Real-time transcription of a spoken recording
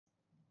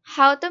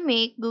How to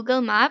make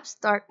Google Maps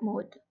dark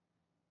mode.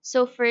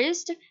 So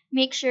first,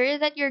 make sure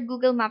that your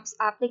Google Maps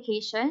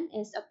application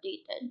is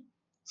updated.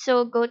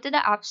 So go to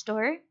the App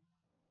Store.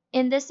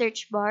 In the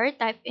search bar,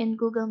 type in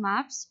Google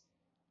Maps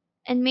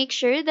and make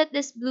sure that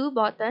this blue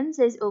button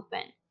says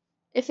open.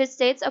 If it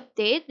states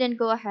update, then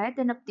go ahead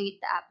and update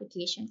the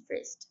application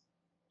first.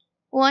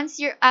 Once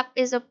your app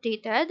is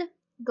updated,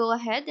 go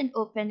ahead and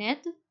open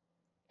it.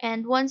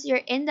 And once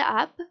you're in the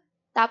app,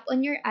 tap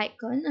on your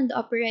icon on the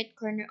upper right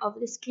corner of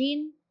the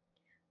screen.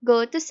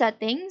 Go to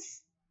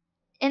Settings.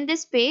 In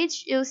this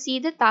page, you'll see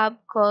the tab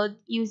called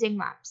Using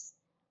Maps.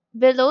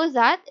 Below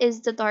that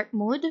is the dark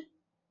mode.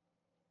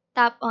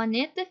 Tap on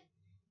it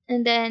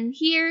and then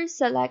here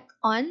select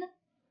on.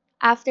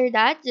 After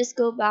that, just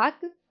go back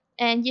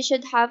and you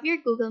should have your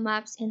Google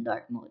Maps in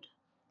dark mode.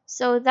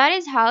 So that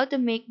is how to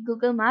make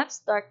Google Maps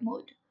dark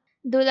mode.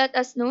 Do let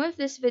us know if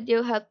this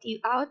video helped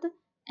you out,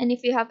 and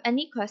if you have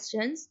any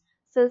questions,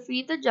 feel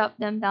free to drop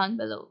them down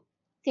below.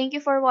 Thank you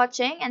for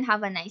watching and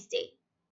have a nice day.